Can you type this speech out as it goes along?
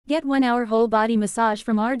Get 1-hour whole-body massage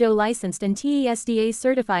from RD licensed and TESDA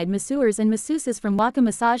certified masseurs and masseuses from Waka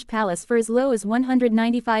Massage Palace for as low as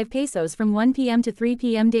 195 pesos from 1 p.m. to 3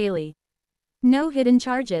 p.m. daily. No hidden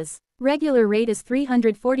charges. Regular rate is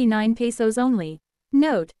 349 pesos only.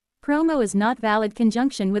 Note: promo is not valid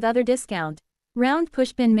conjunction with other discount. Round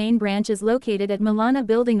Pushpin main branch is located at Malana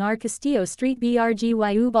Bldg R Castillo Street Brgy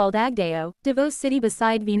Ubalde Agdao, Davao City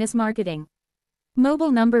beside Venus Marketing.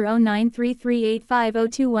 Mobile number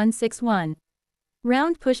 0933850261.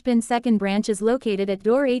 Round Pushpin second branch is located at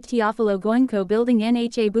Door 8 Teofilo Goyengko Building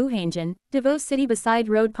NHA Buhangin, Davao City beside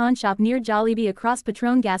RD Pawnshop near Jollibee across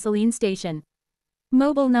Petron gasoline station.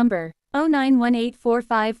 Mobile number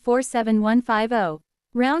 091845475150.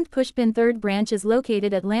 Round Pushpin third branch is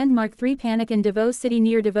located at Landmark 3 Panacan Davao City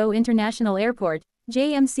near Davao International Airport,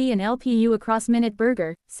 JMC and LPU across Minute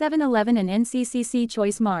Burger, 7-Eleven and NCCC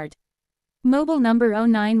Choice Mart. Mobile number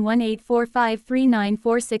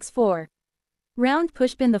 0918453964. Round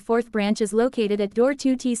Pushpin the fourth branch is located at Door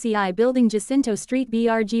 2 TCI Building Jacinto Street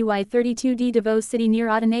Brgy 32D Davao City near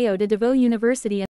Ateneo de Davao University.